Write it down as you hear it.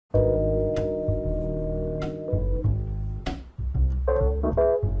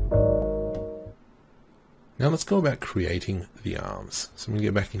Now let's go about creating the arms. So I'm going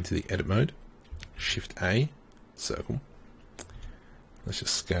to go back into the edit mode, Shift A, circle. Let's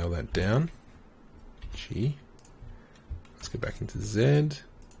just scale that down. G. Let's go back into Z.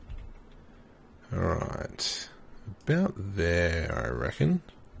 Alright, about there I reckon.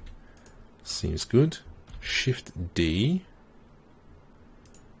 Seems good. Shift D.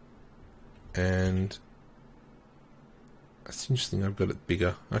 And that's interesting, I've got it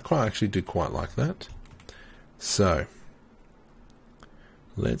bigger. I actually do quite like that. So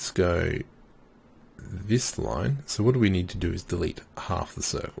let's go this line. So what do we need to do is delete half the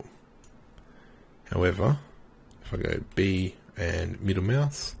circle. However, if I go B and middle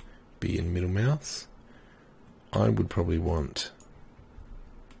mouse, B and middle mouse, I would probably want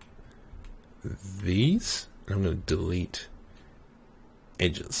these. I'm going to delete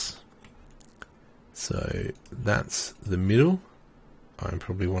edges. So that's the middle. I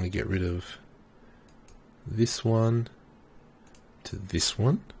probably want to get rid of this one to this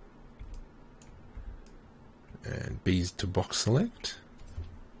one. And B's to box select.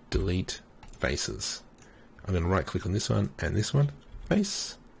 Delete faces. I'm going to right click on this one and this one.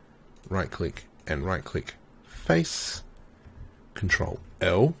 Face. Right click and right click. Face. Control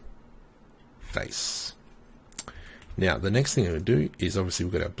L. Face. Now the next thing I'm going to do is, obviously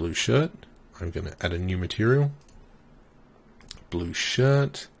we've got our blue shirt. I'm going to add a new material, blue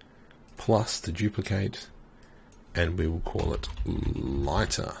shirt, plus to duplicate, and we will call it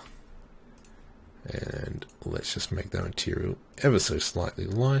lighter. And let's just make that material ever so slightly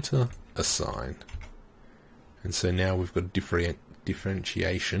lighter, assign. And so now we've got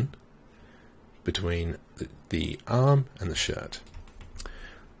differentiation between the arm and the shirt.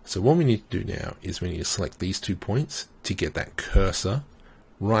 So what we need to do now is we need to select these 2 points to get that cursor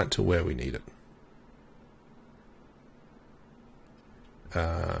right to where we need it.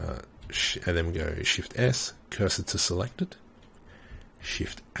 And then we go Shift S, cursor to selected,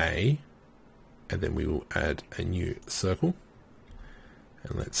 Shift A, and then we will add a new circle.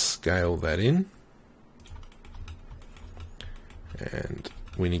 And let's scale that in. And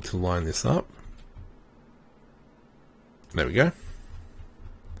we need to line this up. There we go.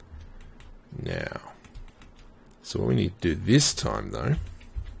 Now, so what we need to do this time though,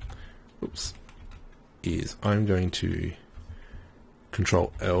 oops, is I'm going to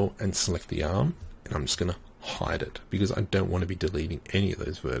Control L and select the arm, and I'm just going to hide it because I don't want to be deleting any of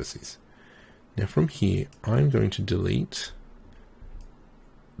those vertices. Now from here, I'm going to delete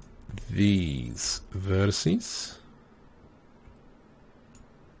these vertices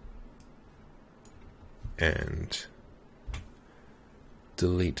and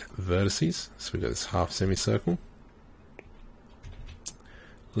delete vertices. So we've got this half semicircle.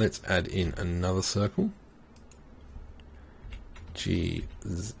 Let's add in another circle.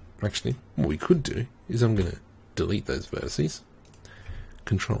 Actually, what we could do is I'm going to delete those vertices.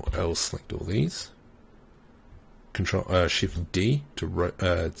 Control L, select all these. Control Shift D to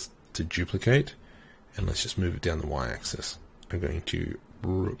duplicate, and let's just move it down the Y-axis. I'm going to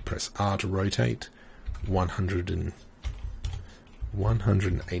press R to rotate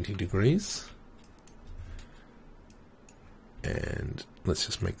 180 degrees, and let's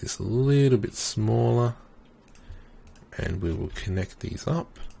just make this a little bit smaller, and we will connect these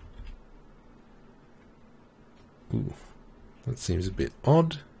up. Ooh, that seems a bit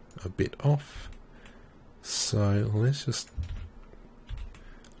odd, a bit off. So let's just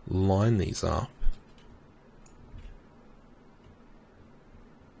line these up.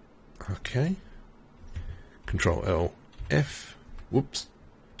 Okay. Control L, F, whoops,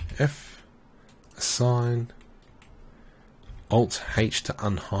 F, assign, Alt H to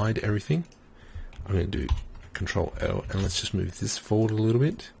unhide everything. I'm going to do Control L, and let's just move this forward a little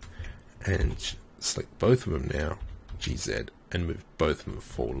bit and select both of them now, GZ, and move both of them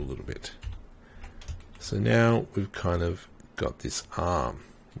forward a little bit. So now we've kind of got this arm,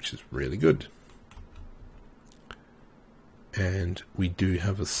 which is really good. And we do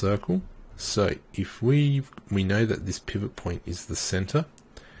have a circle. So if we know that this pivot point is the center.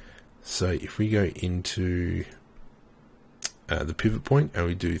 So if we go into the pivot point and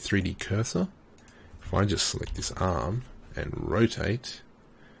we do 3D cursor, if I just select this arm and rotate,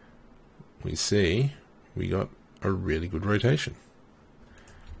 we see we got a really good rotation.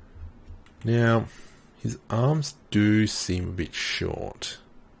 Now, his arms do seem a bit short.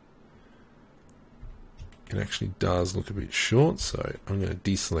 It actually does look a bit short, so I'm going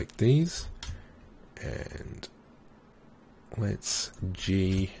to deselect these, and let's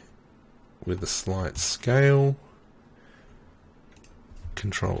G with a slight scale,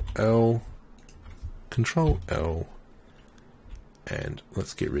 Control L, and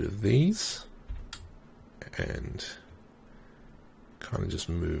let's get rid of these, and kind of just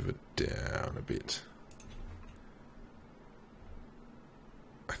move it down a bit.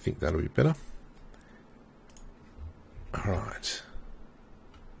 I think that'll be better. Alright.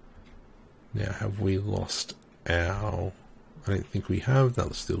 Now, have we lost our... I don't think we have.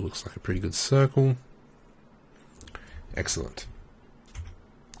 That still looks like a pretty good circle. Excellent.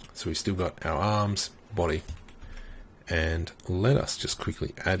 So we've still got our arms, body, and let us just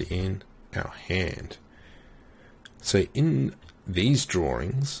quickly add in our hand. So in these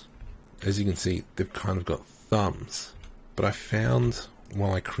drawings, as you can see, they've kind of got thumbs, but I found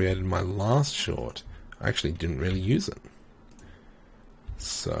while I created my last short, I actually didn't really use it.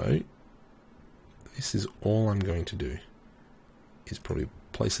 So this is all I'm going to do, is probably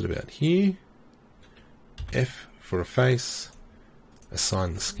place it about here, F for a face,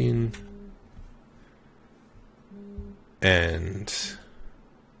 assign the skin, and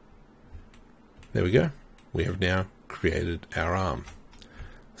there we go. We have now created our arm.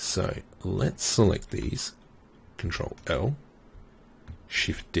 So let's select these, Control L,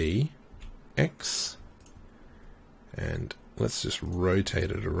 Shift D, X, and let's just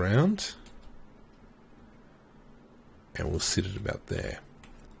rotate it around, and we'll sit it about there.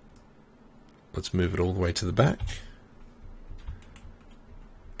 Let's move it all the way to the back,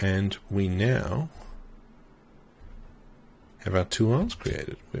 and we now have our two arms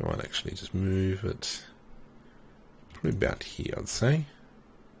created. We might actually just move it probably about here, I'd say.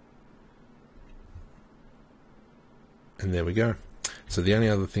 And there we go. So the only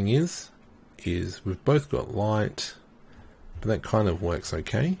other thing is we've both got light, but that kind of works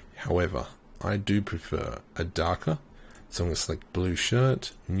okay. However, I do prefer a darker. So I'm going to select blue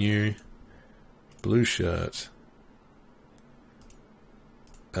shirt, new, blue shirt,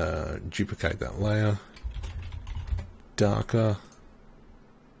 duplicate that layer, darker,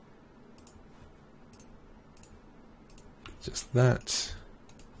 just that,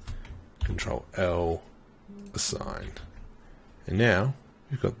 Control L, assign. And now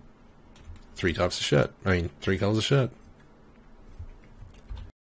we've got three types of shirt, three colors of shirt.